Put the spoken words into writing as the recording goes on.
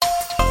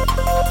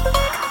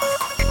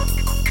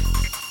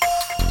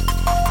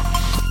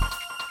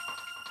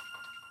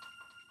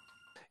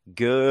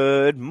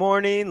Good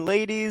morning,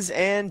 ladies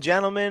and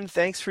gentlemen.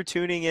 Thanks for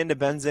tuning in to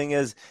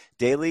Benzinga's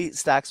Daily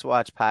Stocks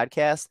Watch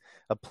podcast,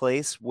 a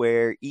place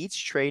where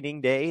each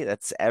trading day,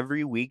 that's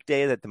every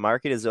weekday that the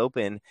market is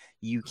open,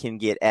 you can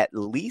get at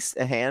least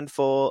a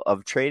handful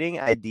of trading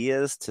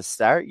ideas to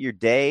start your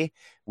day.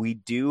 We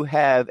do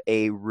have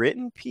a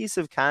written piece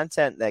of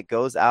content that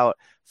goes out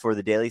for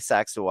the Daily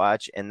Stocks to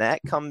Watch, and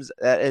that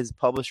is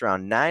published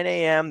around 9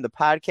 a.m. The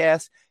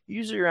podcast,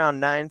 usually around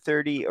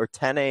 9:30 or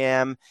 10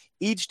 a.m.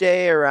 Each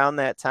day around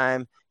that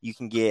time, you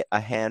can get a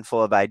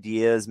handful of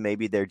ideas.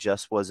 Maybe there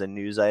just was a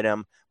news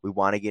item we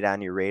want to get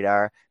on your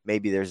radar.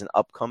 Maybe there's an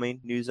upcoming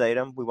news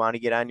item we want to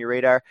get on your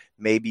radar.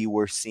 Maybe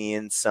we're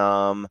seeing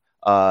some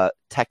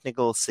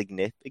technical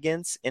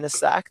significance in a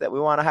stock that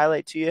we want to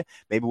highlight to you.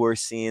 Maybe we're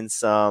seeing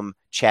some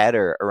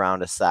chatter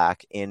around a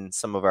stock in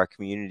some of our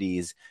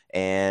communities,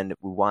 and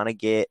we want to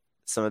get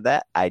some of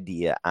that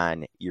idea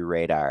on your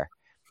radar.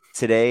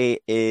 Today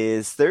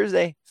is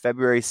Thursday,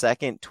 February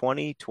 2nd,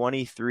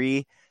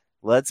 2023.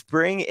 Let's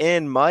bring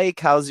in Mike.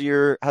 How's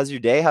your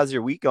day? How's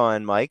your week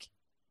going, Mike?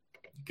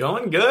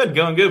 Going good.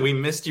 We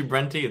missed you,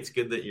 Brenty. It's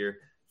good that you're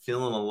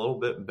feeling a little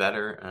bit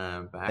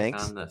better.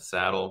 Thanks. On the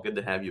saddle. Good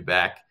to have you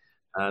back.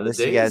 Miss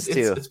you guys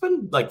too. It's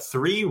been like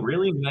 3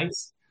 really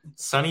nice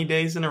sunny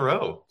days in a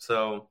row.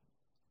 So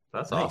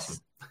that's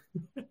nice.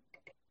 Awesome.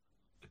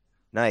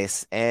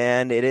 Nice.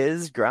 And it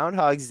is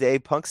Groundhog's Day.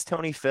 Punk's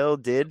Tony Phil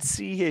did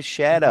see his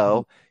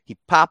shadow. He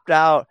popped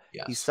out.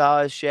 Yes. He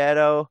saw his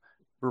shadow.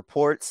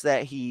 Reports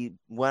that he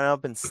went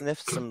up and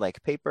sniffed some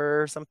like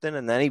paper or something,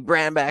 and then he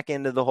ran back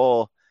into the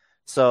hole.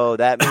 So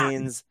that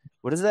means,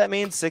 what does that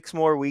mean? 6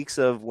 more weeks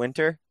of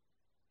winter?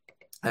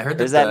 I heard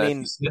that mean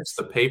if he sniffs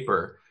the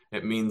paper,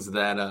 it means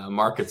that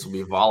markets will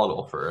be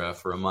volatile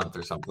for a month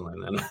or something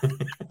like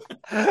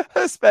that.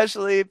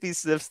 Especially if he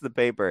sniffs the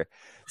paper.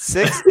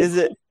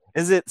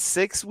 Is it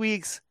 6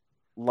 weeks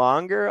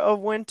longer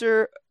of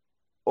winter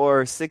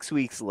or 6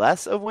 weeks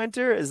less of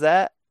winter? Is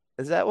that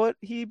what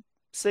he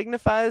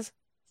signifies?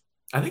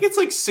 I think it's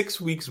like 6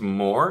 weeks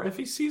more if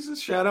he sees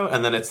his shadow,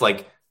 and then it's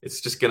like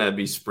it's just gonna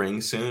be spring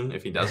soon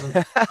if he doesn't.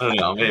 I don't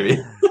know,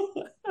 maybe.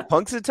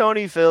 Punk's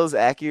Tony Phil's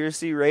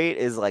accuracy rate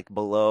is like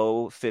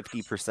below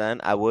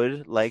 50%. I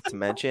would like to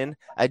mention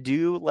I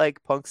do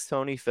like Punk's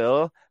Tony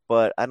Phil,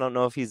 but I don't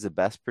know if he's the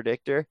best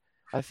predictor.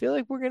 I feel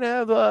like we're gonna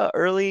have a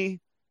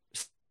early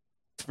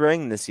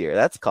spring this year.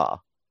 That's a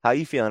call. How are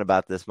you feeling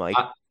about this, Mike?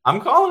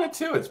 I'm calling it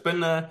too.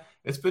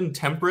 It's been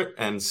temperate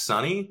and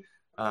sunny.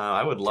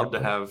 I would love to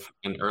have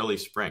an early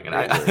spring, and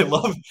I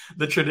love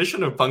the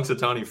tradition of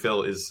Punxsutawney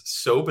Phil is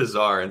so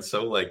bizarre and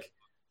so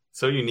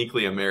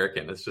uniquely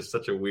American. It's just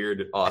such a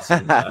weird,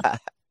 awesome,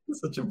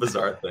 such a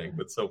bizarre thing,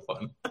 but so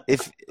fun.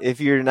 If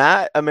you're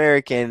not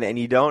American and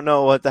you don't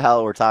know what the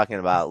hell we're talking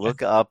about,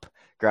 look up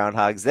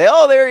Groundhog's Day.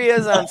 Oh, there he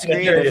is on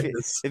screen.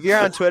 If you're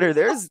on Twitter,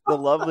 there's the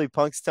lovely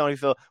Punxsutawney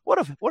Phil.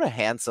 What a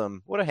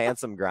handsome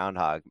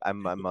groundhog, I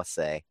must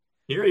say.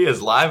 Here he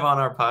is live on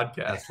our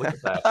podcast. Look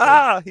at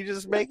that. He's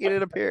just making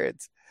an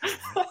appearance.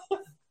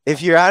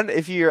 If you're on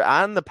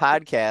the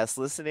podcast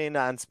listening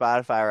on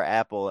Spotify or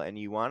Apple and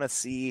you want to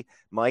see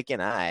Mike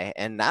and I,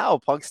 and now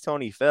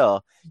Punxsutawney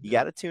Phil, you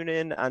got to tune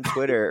in on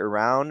Twitter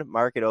around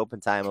market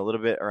open time, a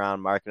little bit around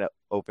market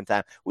open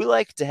time. We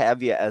like to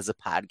have you as a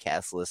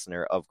podcast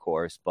listener, of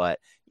course, but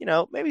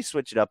maybe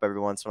switch it up every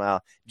once in a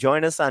while.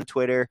 Join us on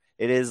Twitter.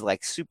 It is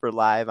like super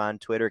live on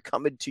Twitter,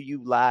 coming to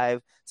you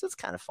live. So it's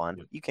kind of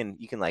fun. You can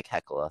like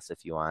heckle us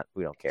if you want.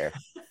 We don't care.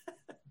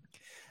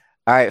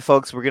 All right,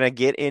 folks, we're going to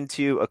get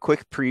into a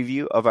quick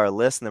preview of our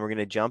list, and then we're going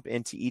to jump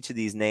into each of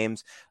these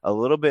names a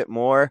little bit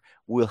more.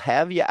 We'll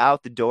have you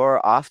out the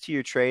door, off to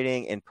your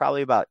trading in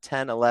probably about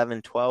 10,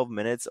 11, 12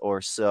 minutes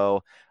or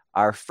so.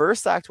 Our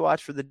first stock to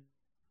watch for the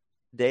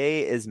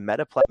day is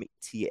MetaPlatinum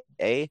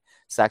TA.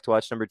 Stock to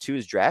watch number 2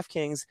 is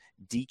DraftKings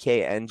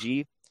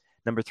DKNG.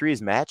 Number 3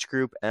 is Match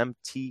Group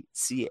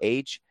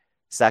MTCH.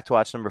 Stock to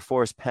watch number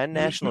 4 is Penn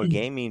National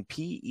Gaming,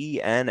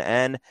 PENN.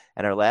 And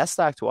our last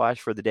stock to watch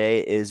for the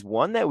day is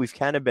one that we've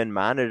kind of been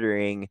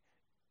monitoring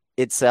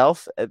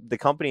itself, the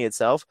company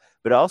itself,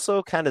 but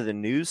also kind of the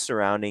news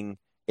surrounding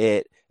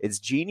it. It's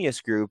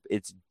Genius Group.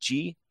 It's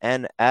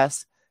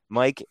GNS.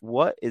 Mike,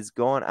 what is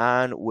going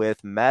on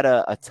with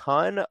Meta? A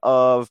ton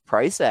of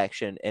price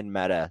action in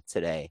Meta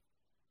today.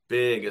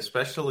 Big,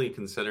 especially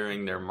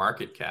considering their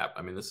market cap.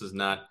 I mean, this is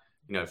not,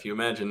 if you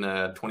imagine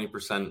a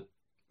 20%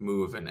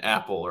 move in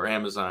Apple or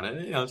Amazon, and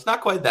it's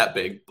not quite that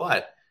big,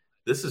 but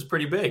this is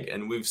pretty big.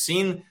 And we've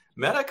seen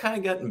Meta kind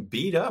of getting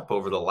beat up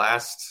over the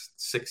last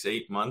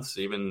 6-8 months,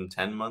 even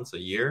 10 months, a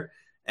year.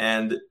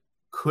 And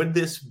could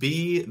this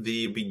be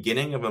the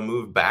beginning of a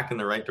move back in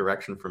the right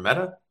direction for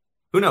Meta?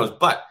 Who knows?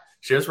 But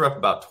shares were up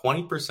about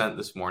 20%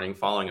 this morning,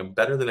 following a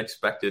better than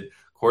expected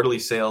quarterly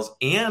sales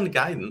and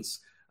guidance,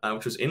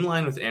 which was in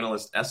line with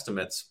analyst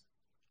estimates.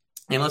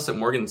 Analysts at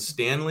Morgan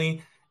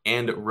Stanley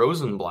and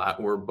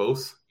Rosenblatt were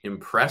both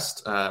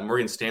impressed.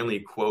 Morgan Stanley,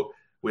 quote,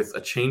 with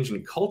a change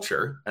in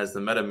culture, as the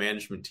Meta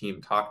management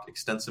team talked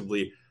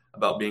extensively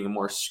about being a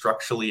more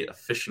structurally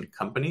efficient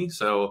company.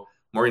 So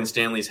Morgan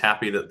Stanley's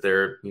happy that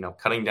they're,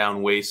 cutting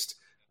down waste.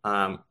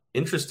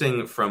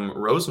 Interesting from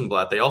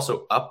Rosenblatt, they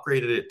also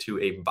upgraded it to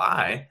a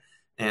buy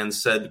and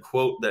said,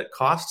 quote, that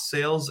cost,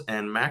 sales,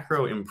 and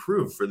macro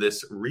improve for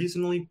this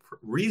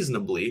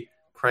reasonably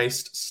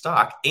priced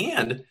stock,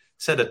 and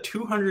set a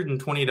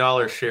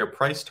 $220 share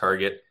price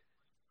target.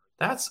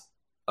 That's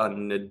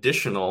an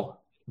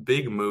additional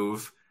big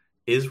move.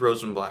 Is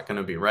Rosenblatt going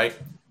to be right?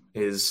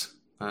 Is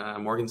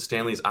Morgan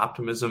Stanley's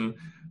optimism,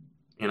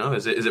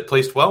 is it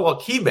placed well? Well,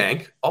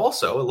 KeyBank,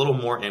 also a little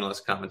more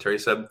analyst commentary,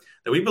 said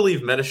that we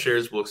believe Meta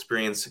shares will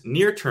experience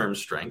near-term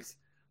strength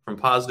from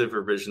positive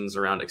revisions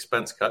around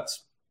expense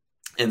cuts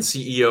and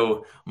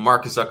CEO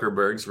Mark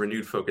Zuckerberg's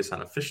renewed focus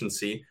on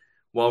efficiency.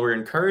 While we're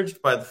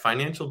encouraged by the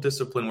financial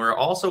discipline, we're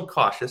also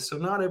cautious. So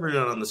not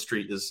everyone on the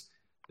street is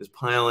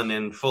piling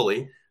in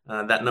fully.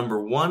 That number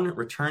one,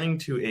 returning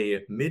to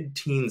a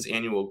mid-teens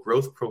annual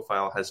growth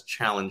profile has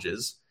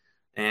challenges,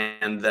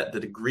 and that the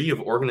degree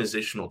of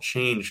organizational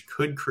change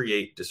could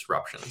create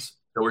disruptions.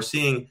 So we're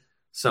seeing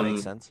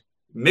some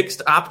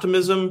mixed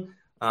optimism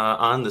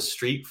on the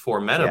street for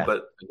Meta,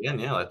 but again,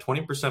 a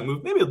 20%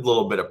 move, maybe a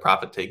little bit of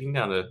profit taking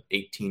down to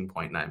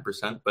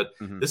 18.9%, but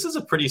this is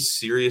a pretty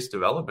serious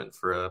development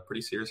for a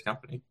pretty serious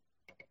company.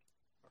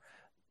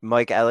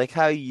 Mike, I like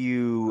how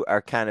you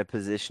are kind of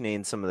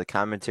positioning some of the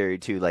commentary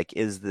to, like,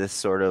 is this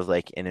sort of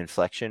like an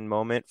inflection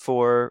moment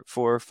for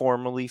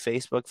formerly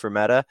Facebook, for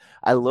Meta?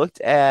 I looked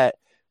at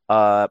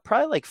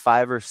probably like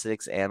 5 or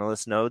 6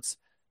 analyst notes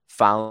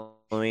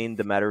following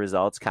the Meta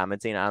results,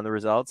 commenting on the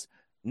results.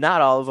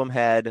 Not all of them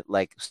had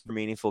like super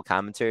meaningful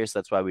commentary, so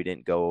that's why we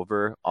didn't go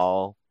over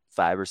all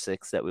 5 or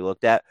 6 that we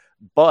looked at.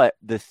 But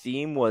the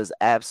theme was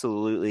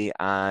absolutely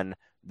on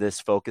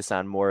this focus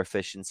on more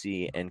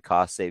efficiency and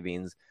cost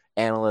savings.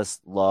 Analysts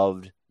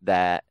loved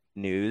that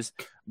news.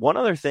 One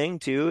other thing,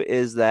 too,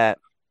 is that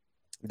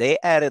they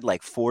added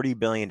like $40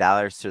 billion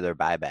to their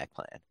buyback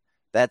plan.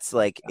 That's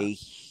like a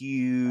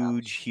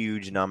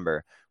huge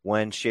number.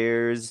 When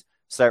shares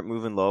start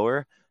moving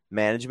lower,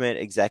 management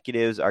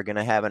executives are going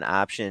to have an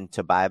option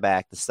to buy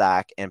back the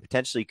stock and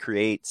potentially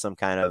create some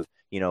kind of,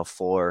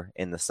 floor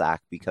in the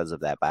stock because of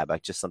that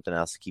buyback. Just something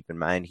else to keep in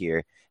mind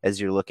here as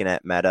you're looking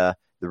at Meta,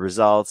 the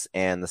results,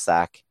 and the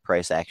stock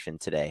price action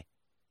today.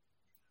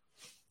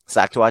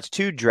 Stock to watch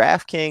 2,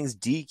 DraftKings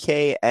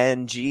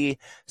DKNG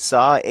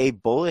saw a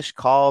bullish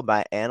call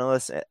by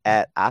analysts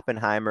at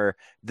Oppenheimer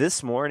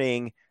this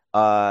morning.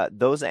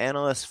 Those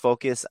analysts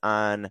focus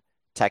on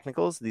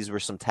technicals. These were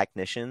some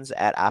technicians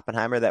at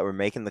Oppenheimer that were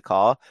making the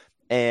call.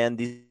 And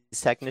these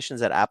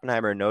technicians at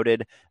Oppenheimer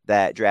noted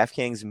that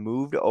DraftKings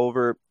moved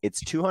over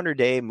its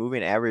 200-day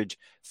moving average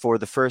for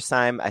the first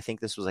time. I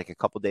think this was like a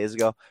couple days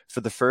ago,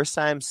 for the first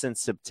time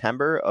since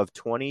September of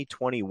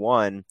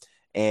 2021.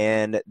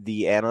 And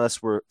the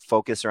analysts were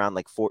focused around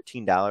like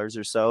 $14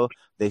 or so.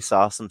 They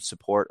saw some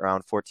support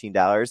around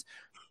 $14.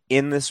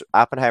 In this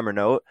Oppenheimer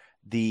note,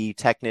 the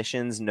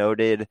technicians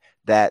noted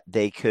that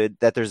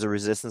there's a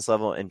resistance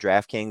level in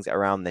DraftKings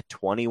around the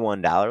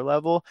 $21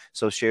 level.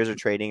 So shares are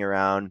trading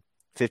around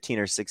 $15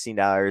 or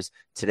 $16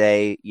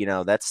 today.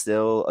 That's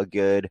still a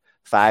good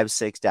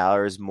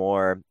 $5-6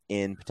 more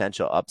in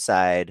potential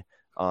upside,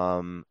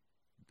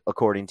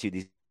 according to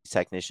these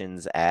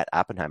technicians at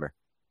Oppenheimer.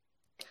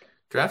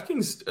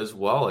 DraftKings as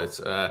well. It's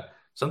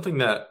something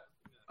that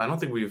I don't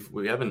think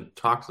we haven't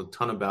talked a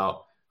ton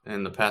about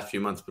in the past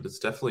few months, but it's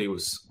definitely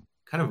was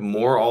kind of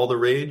more all the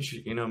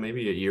rage,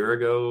 maybe a year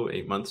ago,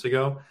 8 months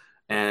ago,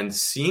 and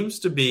seems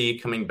to be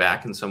coming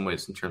back in some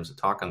ways in terms of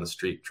talk on the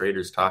street,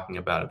 traders talking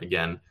about it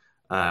again.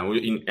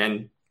 We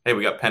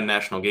got Penn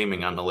National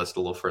Gaming on the list a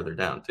little further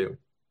down too.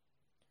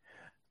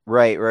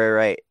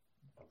 Right.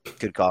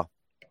 Good call.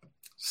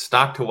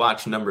 Stock to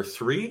watch number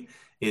 3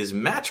 is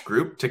Match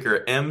Group,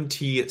 ticker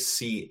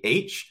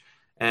MTCH,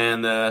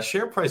 and the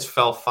share price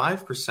fell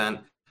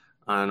 5%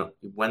 on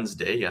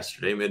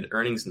yesterday, amid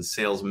earnings and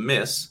sales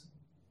miss.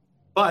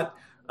 But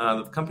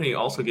the company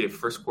also gave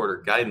first quarter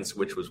guidance,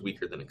 which was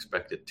weaker than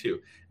expected too.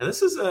 And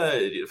this is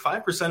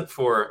 5%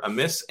 for a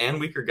miss and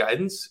weaker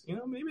guidance.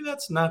 Maybe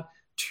that's not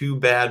too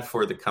bad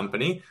for the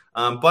company.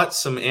 But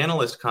some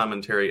analyst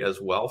commentary as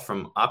well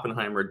from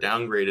Oppenheimer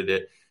downgraded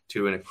it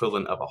to an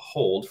equivalent of a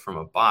hold from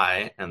a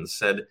buy and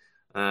said,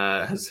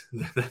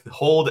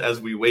 hold as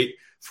we wait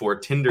for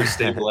Tinder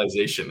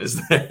stabilization is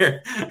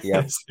their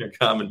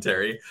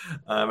commentary.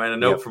 And a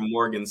note from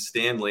Morgan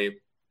Stanley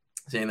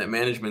saying that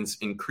management's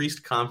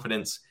increased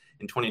confidence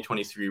in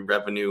 2023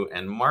 revenue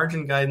and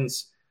margin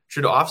guidance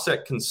should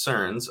offset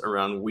concerns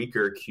around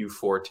weaker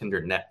Q4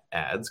 Tinder net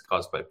ads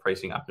caused by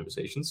pricing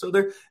optimization. So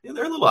they're a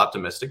little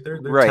optimistic.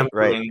 They're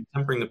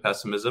tempering the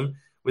pessimism.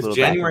 With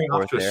January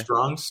off to a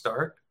strong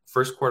start,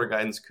 first quarter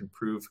guidance could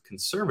prove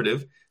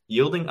conservative,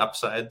 yielding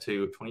upside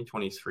to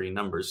 2023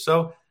 numbers.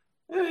 So,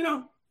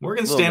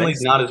 Morgan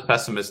Stanley's not as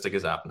pessimistic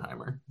as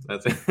Oppenheimer.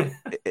 That's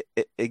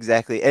it.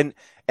 Exactly.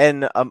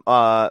 And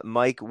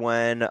Mike,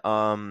 when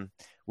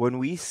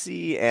we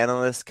see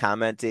analysts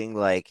commenting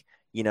like,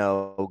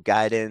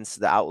 guidance,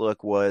 the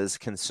outlook was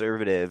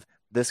conservative,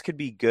 this could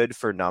be good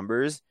for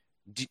numbers.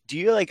 do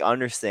you like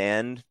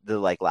understand the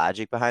like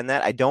logic behind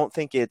that? I don't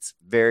think it's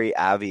very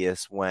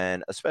obvious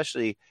when,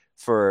 especially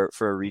for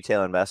a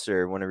retail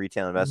investor, when a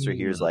retail investor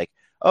hears like,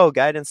 oh,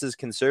 guidance is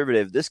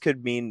conservative, this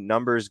could mean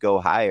numbers go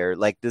higher.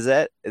 Like, does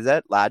that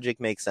logic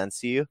make sense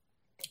to you?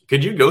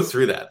 Could you go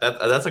through that?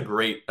 That's a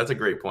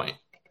great point.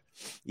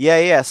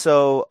 Yeah.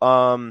 So,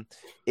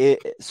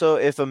 so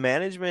if a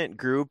management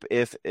group,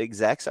 if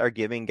execs are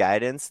giving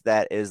guidance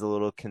that is a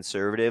little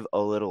conservative, a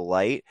little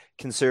light,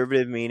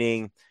 conservative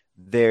meaning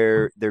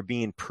they're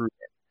being prudent.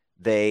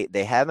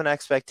 They have an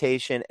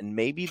expectation, and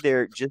maybe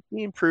they're just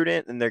being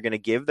prudent, and they're going to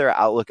give their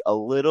outlook a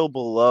little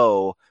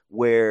below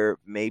where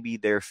maybe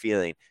they're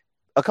feeling.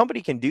 A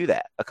company can do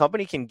that. A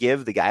company can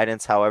give the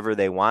guidance however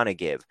they want to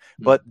give,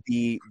 but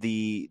the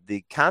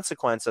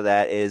consequence of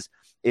that is,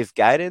 if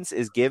guidance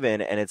is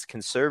given and it's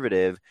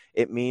conservative,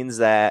 it means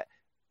that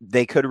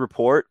they could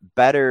report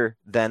better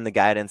than the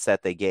guidance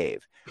that they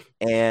gave.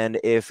 And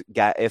if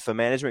a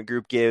management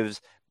group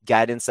gives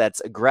guidance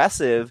that's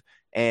aggressive,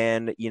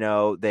 and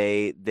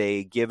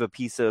they give a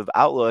piece of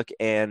outlook,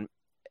 and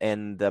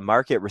the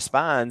market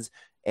responds,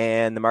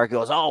 and the market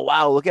goes, oh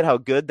wow, look at how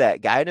good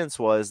that guidance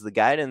was. The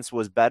guidance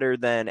was better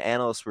than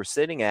analysts were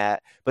sitting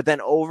at. But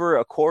then over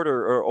a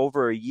quarter or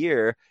over a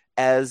year,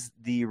 as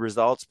the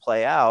results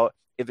play out,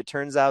 if it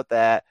turns out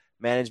that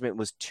management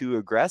was too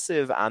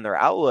aggressive on their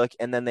outlook,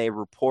 and then they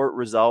report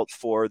results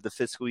for the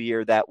fiscal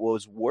year that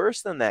was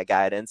worse than that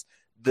guidance,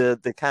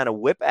 the kind of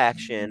whip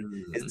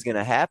action is going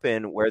to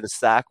happen, where the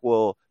stock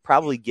will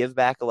probably give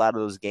back a lot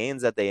of those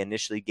gains that they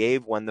initially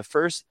gave when the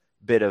first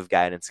bit of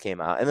guidance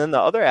came out. And then the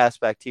other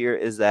aspect here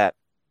is that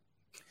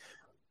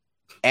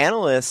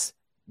analysts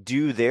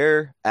do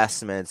their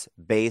estimates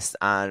based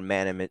on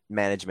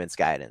management's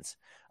guidance.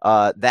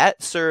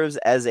 That serves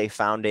as a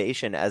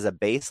foundation, as a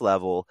base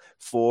level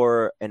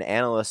for an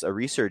analyst, a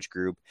research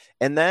group.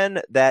 And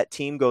then that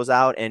team goes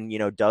out and,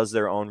 does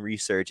their own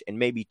research and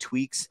maybe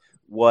tweaks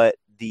what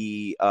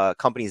the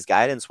company's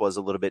guidance was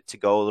a little bit to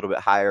go a little bit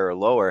higher or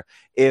lower.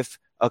 If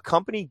a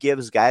company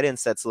gives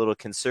guidance that's a little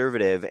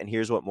conservative, and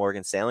here's what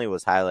Morgan Stanley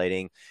was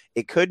highlighting,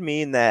 it could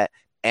mean that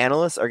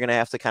analysts are going to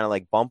have to kind of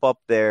like bump up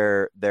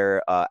their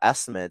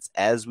estimates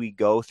as we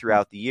go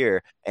throughout the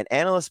year. And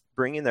analysts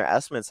bringing their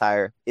estimates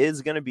higher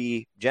is going to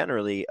be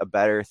generally a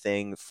better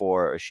thing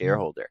for a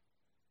shareholder.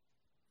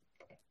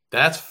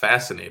 That's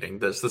fascinating.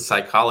 That's the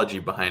psychology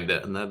behind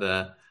it. And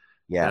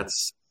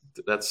that's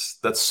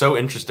so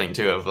interesting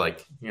too, of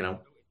like,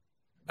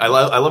 I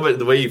love it,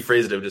 the way you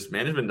phrased it, of just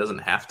management doesn't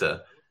have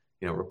to,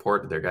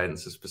 report their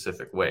guidance a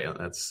specific way.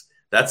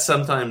 That's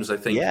sometimes, I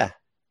think,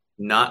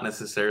 not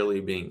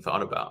necessarily being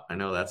thought about. I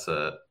know that's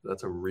a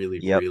really,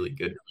 really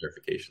good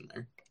clarification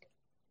there.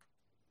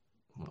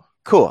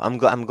 Cool. I'm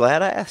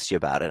glad I asked you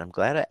about it. I'm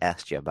glad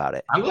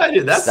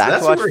you did.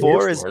 That's Watch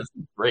 4 is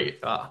great.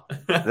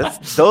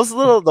 That's those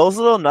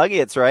little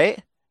nuggets,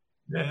 right?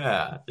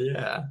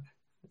 Yeah.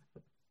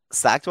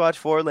 Stock to watch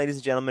for, ladies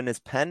and gentlemen, is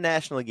Penn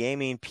National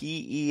Gaming,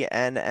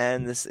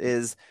 PENN. This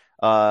is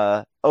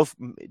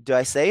do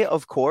I say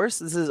of course?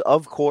 This is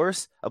of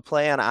course a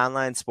play on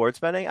online sports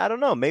betting. I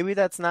don't know. Maybe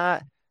that's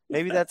not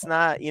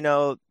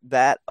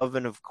that of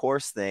an of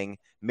course thing.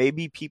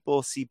 Maybe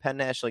people see Penn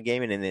National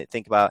Gaming and they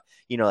think about,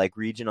 like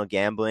regional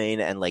gambling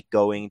and like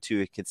going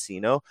to a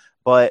casino.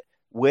 But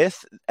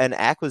with an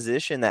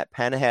acquisition that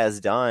Penn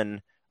has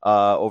done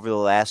over the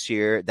last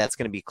year, that's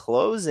going to be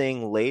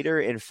closing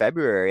later in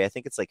February. I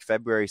think it's like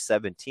February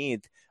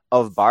 17th,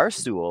 of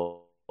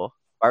Barstool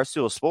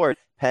Sport.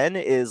 Penn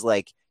is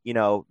like,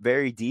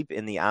 very deep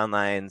in the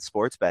online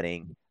sports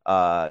betting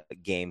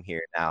game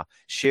here now.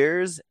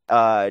 Shares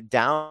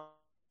down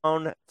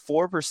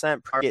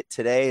 4% market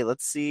today.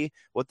 Let's see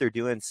what they're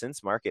doing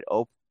since market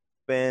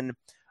open.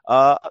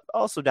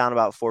 Also down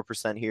about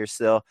 4% here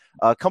still.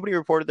 Company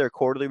reported their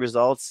quarterly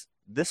results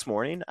this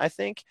morning, I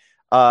think.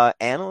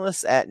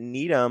 Analysts at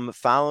Needham,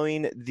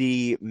 following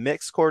the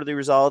mixed quarterly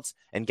results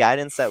and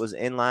guidance that was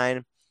in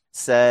line,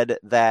 said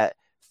that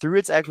through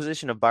its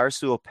acquisition of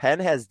Barstool, Penn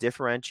has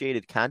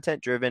differentiated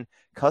content-driven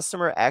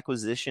customer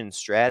acquisition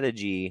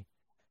strategy.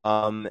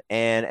 And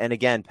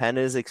again, Penn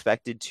is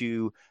expected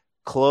to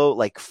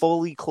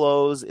fully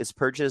close its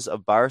purchase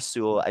of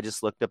Barstool. I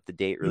just looked up the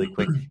date really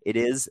quick. It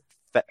is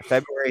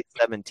February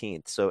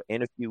 17th. So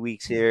in a few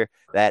weeks here,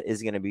 that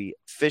is going to be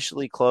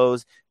officially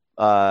closed.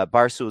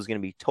 Barstool is going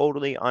to be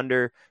totally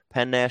under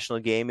Penn National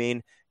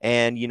Gaming.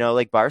 And,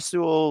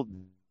 Barstool,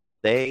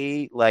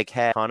 they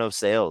had a ton of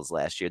sales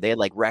last year. They had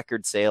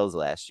record sales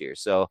last year.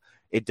 So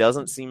it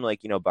doesn't seem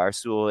like,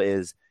 Barstool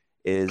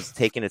is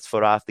taking its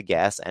foot off the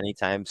gas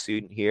anytime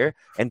soon here.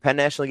 And Penn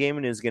National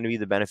Gaming is going to be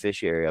the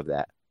beneficiary of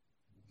that.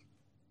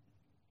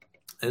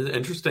 It's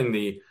interesting.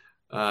 The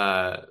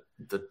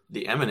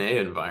M&A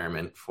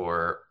environment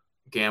for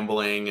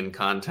gambling and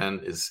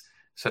content is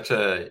such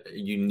a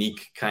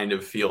unique kind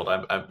of field.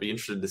 I'd be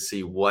interested to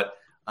see what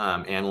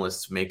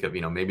analysts make of,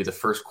 maybe the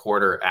first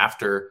quarter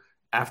after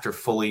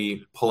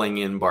fully pulling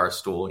in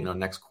Barstool,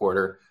 next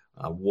quarter,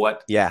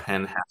 what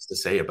Penn has to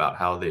say about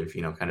how they've,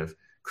 kind of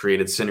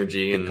created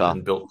synergy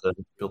and built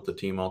the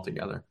team all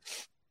together.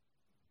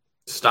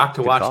 Stock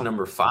to Good watch call.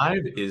 number 5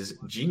 is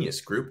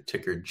Genius Group,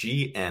 ticker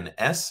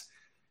GNS.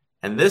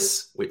 And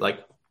this,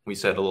 like we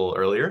said a little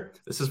earlier,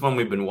 this is one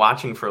we've been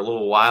watching for a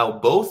little while,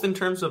 both in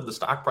terms of the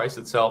stock price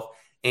itself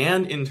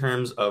and in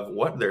terms of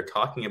what they're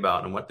talking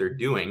about and what they're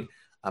doing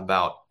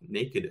about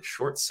naked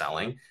short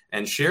selling.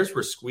 And shares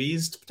were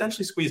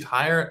potentially squeezed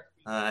higher,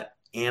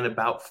 and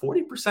about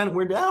 40%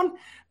 were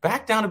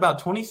back down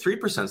about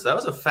 23%. So that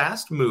was a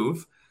fast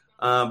move.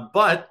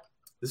 But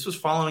this was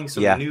following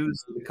some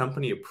news that the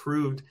company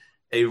approved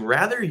a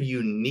rather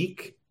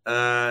unique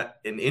an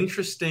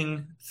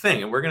interesting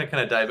thing, and we're going to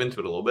kind of dive into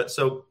it a little bit.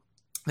 So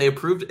they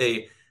approved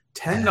a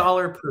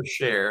 $10 per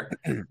share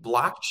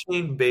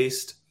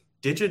blockchain-based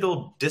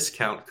digital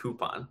discount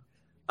coupon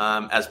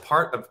as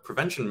part of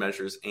prevention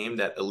measures aimed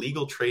at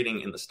illegal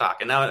trading in the stock.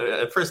 And now,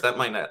 at first, that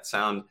might not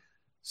sound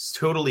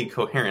totally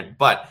coherent,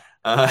 but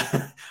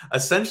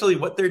essentially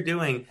what they're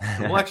doing,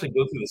 and we'll actually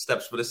go through the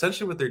steps, but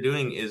essentially what they're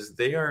doing is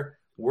they are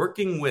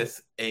working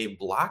with a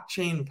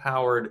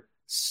blockchain-powered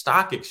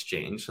stock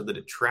exchange so that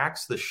it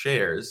tracks the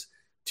shares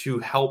to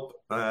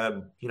help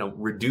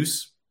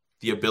reduce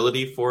the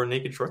ability for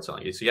naked short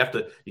selling. So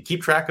you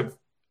keep track of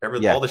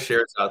all the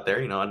shares out there,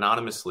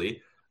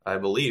 anonymously, I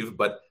believe,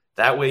 but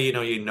that way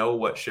you know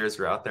what shares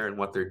are out there and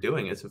what they're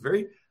doing. It's a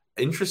very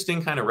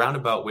interesting kind of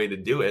roundabout way to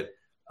do it.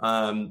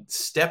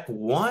 Step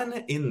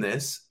 1 in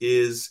this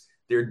is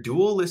they're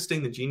dual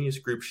listing the Genius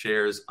Group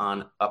shares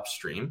on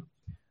Upstream.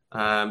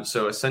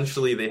 So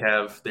essentially they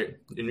have and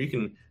you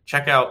can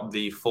check out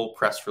the full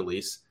press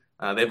release.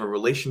 They have a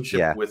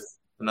relationship with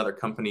another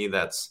company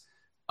that's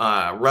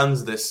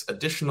runs this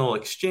additional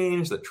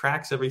exchange that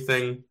tracks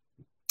everything,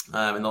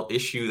 and they'll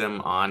issue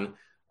them on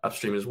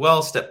Upstream as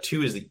well. Step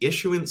 2 is the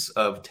issuance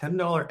of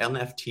 $10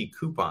 NFT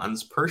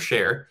coupons per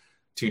share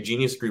to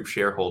Genius Group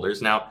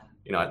shareholders. Now,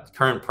 at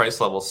current price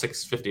level,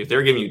 $6.50, if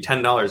they're giving you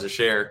 $10 a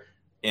share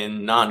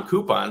in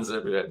non-coupons,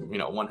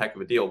 one heck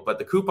of a deal. But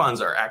the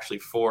coupons are actually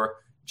for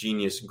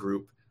Genius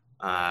Group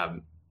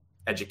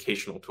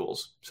educational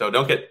tools. So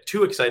don't get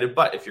too excited,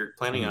 but if you're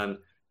planning on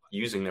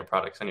using their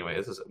products anyway,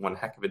 this is one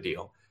heck of a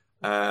deal.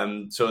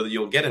 So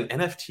you'll get an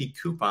NFT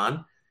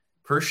coupon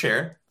per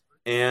share,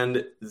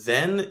 and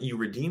then you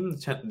redeem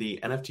the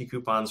NFT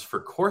coupons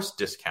for course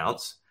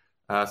discounts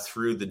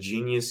through the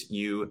Genius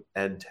U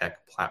EdTech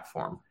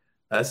platform.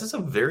 This is a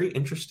very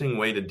interesting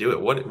way to do it.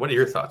 What are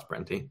your thoughts,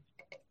 Brenty?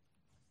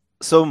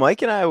 So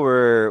Mike and I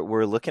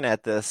were looking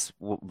at this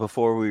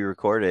before we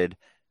recorded,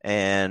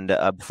 and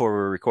before we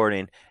were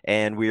recording,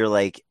 and we were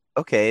like,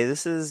 okay,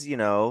 this is,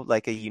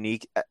 like a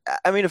unique,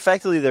 I mean,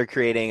 effectively they're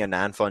creating a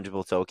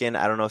non-fungible token.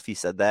 I don't know if you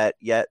said that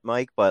yet,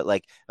 Mike, but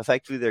like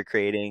effectively they're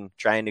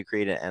trying to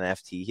create an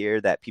NFT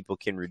here that people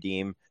can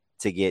redeem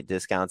to get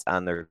discounts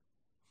on their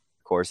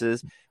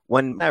courses.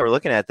 When I were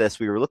looking at this,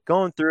 we were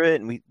going through it,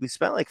 and we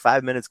spent like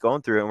 5 minutes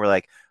going through it, and we're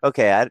like,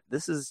 okay,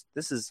 this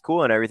is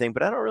cool and everything,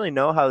 but I don't really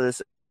know how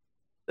this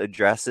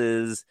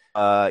addresses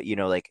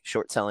like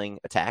short selling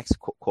attacks,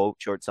 quote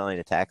short selling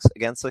attacks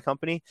against the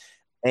company.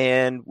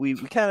 And we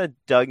kind of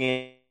dug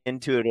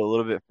into it a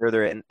little bit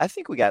further, and I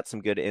think we got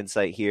some good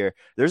insight here.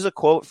 There's a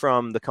quote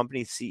from the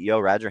company's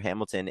CEO, Roger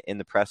Hamilton, in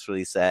the press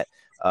release that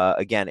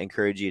again,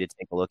 encourage you to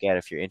take a look at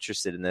if you're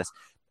interested in this.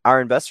 Our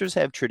investors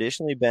have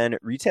traditionally been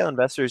retail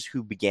investors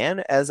who began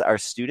as our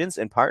students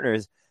and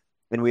partners,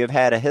 and we have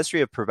had a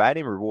history of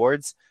providing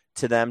rewards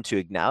to them to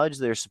acknowledge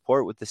their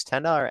support. With this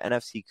 $10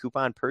 NFT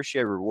coupon per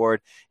share reward,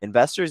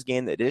 investors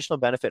gain the additional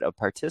benefit of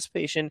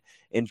participation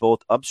in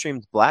both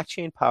Upstream's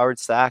blockchain-powered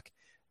stock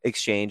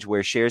exchange,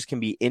 where shares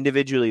can be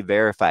individually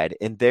verified.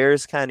 And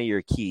there's kind of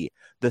your key.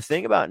 The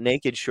thing about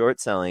naked short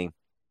selling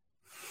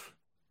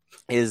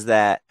is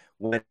that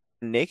when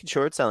naked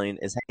short selling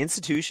is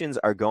institutions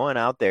are going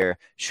out there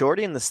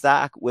shorting the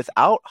stock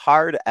without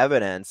hard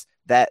evidence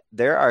that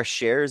there are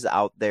shares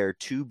out there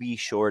to be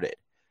shorted.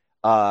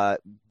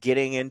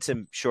 Getting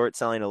into short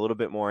selling a little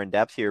bit more in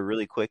depth here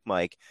really quick,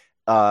 Mike,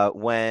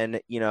 when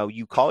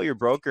you call your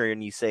broker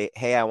and you say,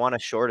 hey, I want to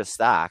short a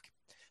stock,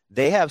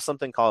 they have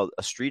something called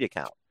a street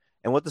account.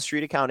 And what the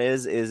street account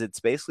is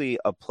it's basically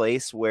a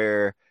place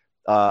where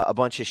a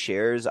bunch of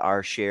shares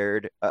are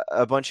shared,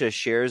 a bunch of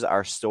shares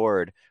are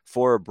stored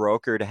for a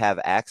broker to have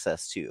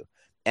access to.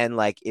 And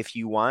like, if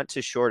you want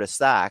to short a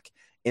stock,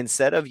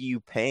 instead of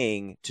you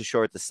paying to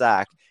short the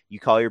stock, you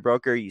call your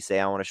broker, you say,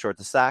 I want to short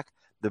the stock.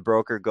 The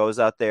broker goes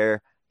out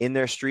there in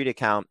their street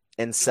account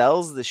and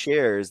sells the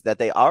shares that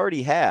they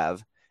already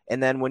have.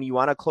 And then when you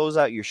want to close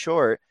out your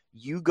short,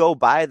 you go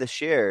buy the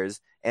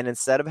shares. And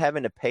instead of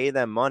having to pay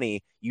them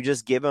money, you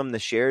just give them the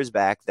shares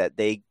back that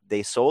they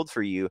sold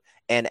for you.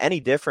 And any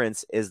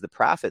difference is the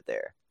profit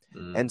there.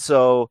 And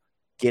so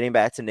getting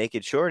back to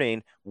naked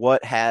shorting,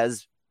 what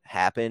has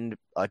happened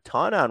a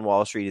ton on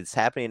Wall Street, it's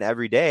happening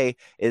every day,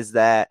 is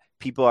that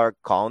people are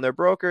calling their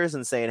brokers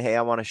and saying, hey,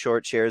 I want to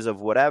short shares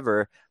of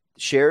whatever.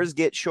 Shares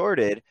get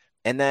shorted.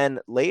 And then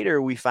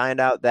later we find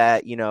out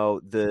that,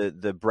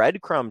 the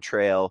breadcrumb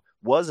trail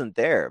wasn't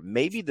there.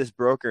 Maybe this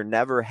broker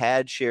never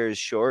had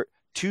shares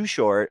too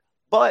short,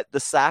 but the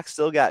stock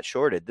still got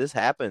shorted. This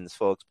happens,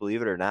 folks,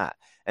 believe it or not.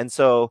 And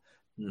so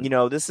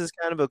This is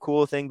kind of a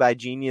cool thing by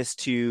Genius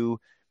to,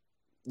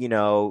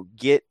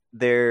 get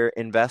their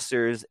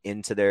investors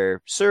into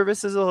their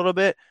services a little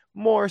bit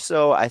more.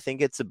 So I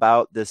think it's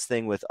about this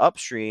thing with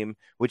Upstream,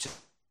 which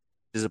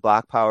is a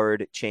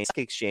block-powered chain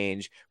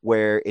exchange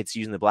where it's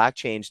using the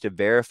blockchain to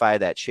verify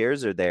that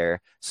shares are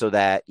there so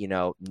that,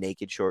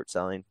 naked short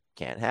selling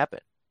can't happen.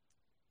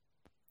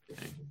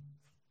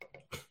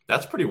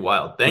 That's pretty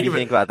wild. What do you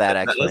think about that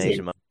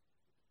explanation?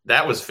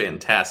 That was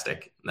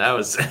fantastic. That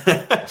was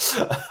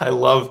I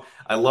love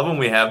when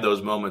we have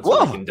those moments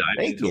where we can dive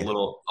into a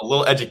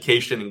little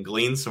education and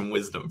glean some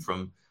wisdom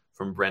from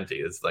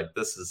Brenty. It's like,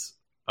 this is,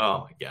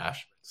 oh my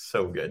gosh,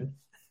 so good.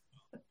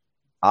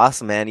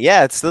 Awesome, man.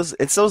 Yeah, it's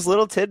those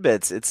little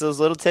tidbits.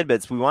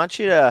 We want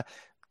you to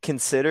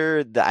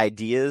consider the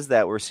ideas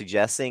that we're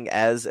suggesting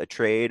as a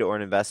trade or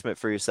an investment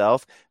for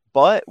yourself.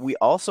 But we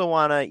also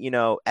want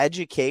to,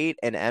 educate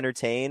and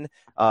entertain.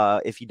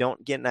 If you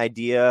don't get an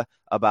idea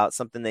about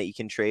something that you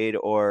can trade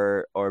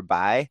or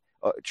buy,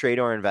 trade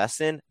or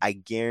invest in, I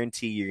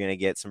guarantee you're going to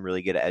get some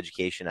really good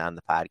education on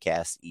the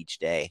podcast each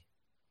day.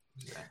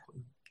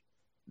 Exactly.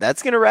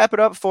 That's going to wrap it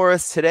up for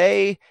us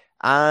today.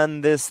 On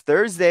this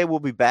Thursday, we'll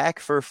be back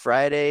for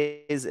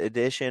Friday's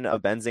edition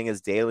of Benzinga's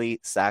Daily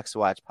Stocks to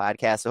Watch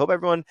podcast. I hope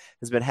everyone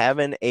has been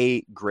having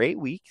a great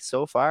week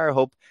so far. I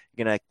hope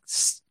you're going to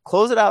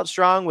close it out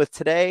strong with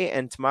today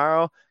and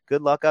tomorrow.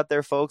 Good luck out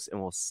there, folks,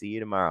 and we'll see you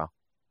tomorrow.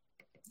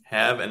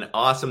 Have an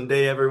awesome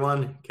day,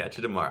 everyone. Catch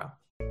you tomorrow.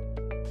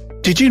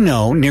 Did you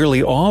know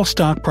nearly all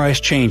stock price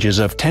changes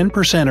of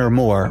 10% or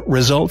more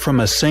result from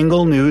a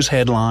single news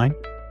headline?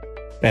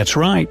 That's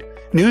right.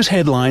 News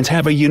headlines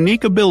have a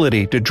unique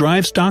ability to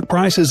drive stock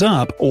prices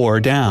up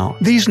or down.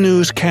 These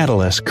news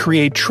catalysts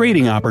create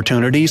trading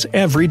opportunities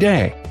every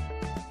day.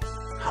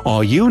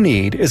 All you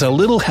need is a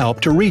little help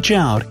to reach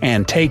out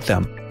and take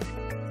them.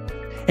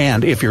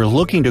 And if you're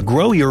looking to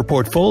grow your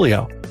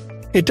portfolio,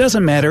 it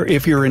doesn't matter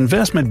if your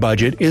investment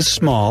budget is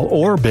small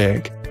or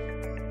big.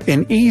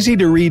 An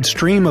easy-to-read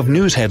stream of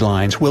news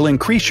headlines will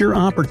increase your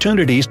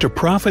opportunities to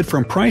profit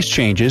from price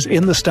changes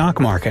in the stock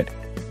market,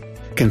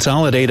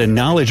 consolidate a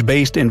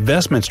knowledge-based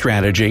investment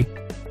strategy,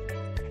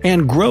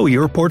 and grow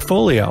your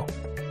portfolio.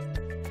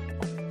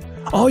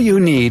 All you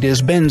need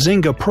is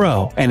Benzinga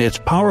Pro and its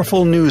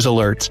powerful news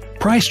alerts,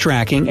 price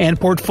tracking, and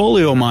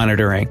portfolio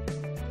monitoring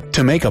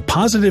to make a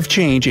positive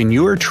change in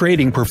your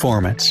trading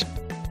performance.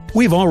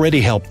 We've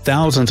already helped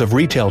thousands of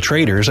retail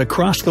traders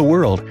across the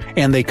world,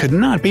 and they could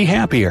not be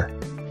happier.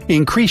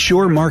 Increase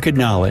your market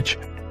knowledge,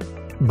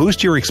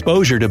 boost your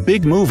exposure to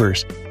big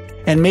movers,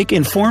 and make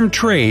informed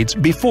trades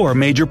before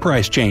major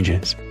price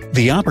changes.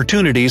 The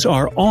opportunities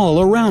are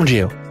all around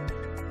you.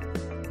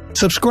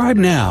 Subscribe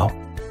now,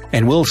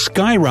 and we'll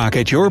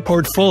skyrocket your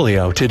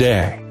portfolio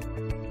today.